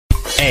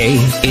A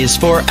is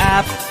for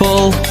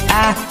apple,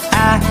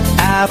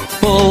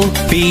 apple.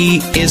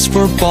 B is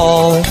for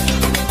ball,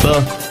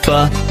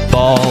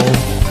 ball.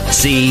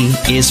 C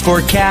is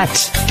for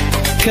cat,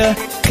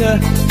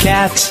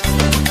 cat.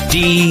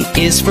 D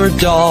is for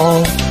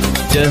doll,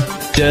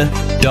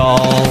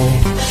 doll.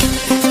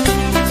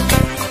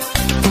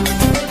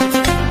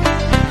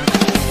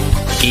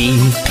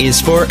 E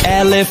is for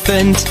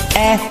elephant,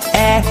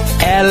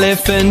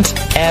 elephant.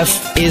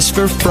 F is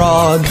for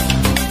frog,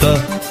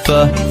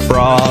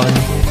 frog.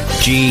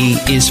 G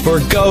is for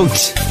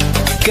goat,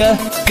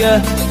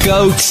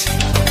 goat.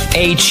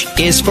 H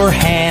is for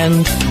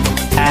hand,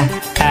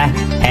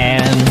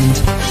 hand.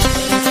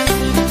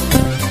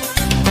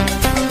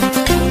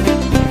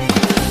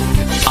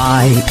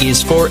 I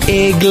is for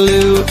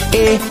igloo,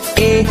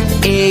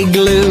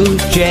 igloo.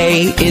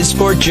 J is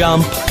for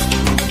jump,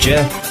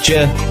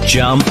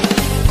 jump.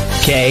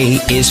 K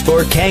is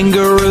for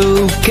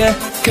kangaroo,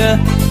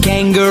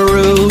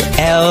 kangaroo.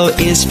 L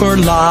is for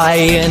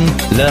lion,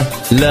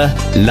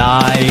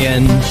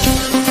 lion.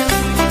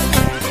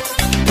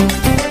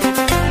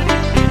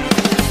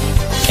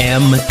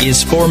 M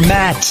is for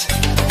mat,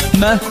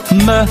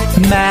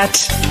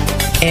 mat.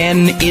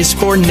 N is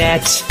for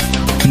net,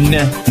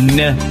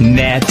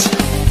 net.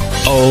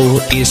 O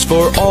is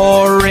for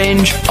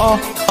orange,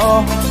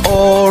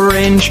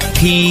 orange.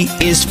 P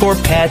is for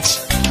pet,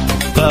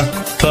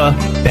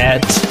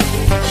 pet.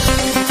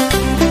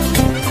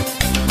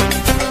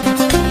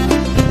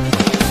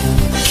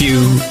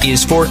 Q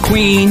is for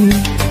queen,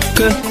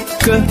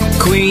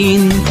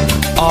 queen.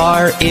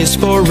 R is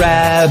for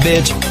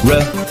rabbit,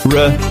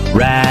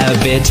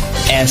 rabbit.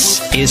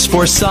 S is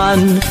for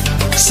sun,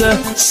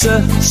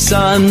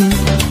 sun.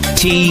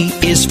 T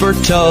is for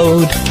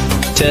toad,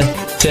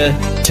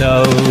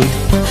 toad.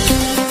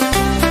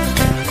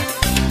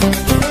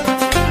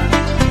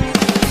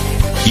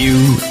 U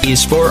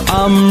is for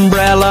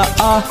umbrella,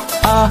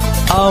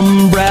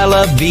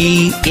 umbrella.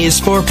 V is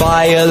for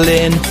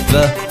violin,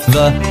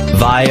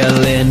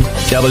 violin.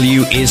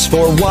 W is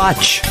for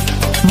watch,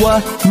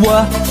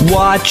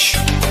 watch.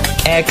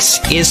 X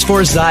is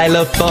for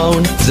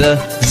xylophone,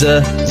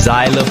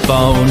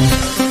 xylophone.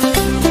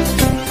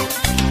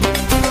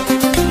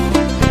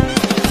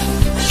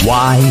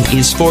 Y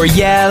is for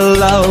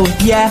yellow,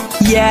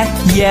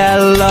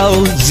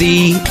 yellow.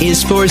 Z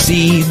is for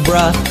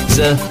zebra,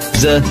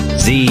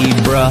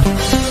 zebra.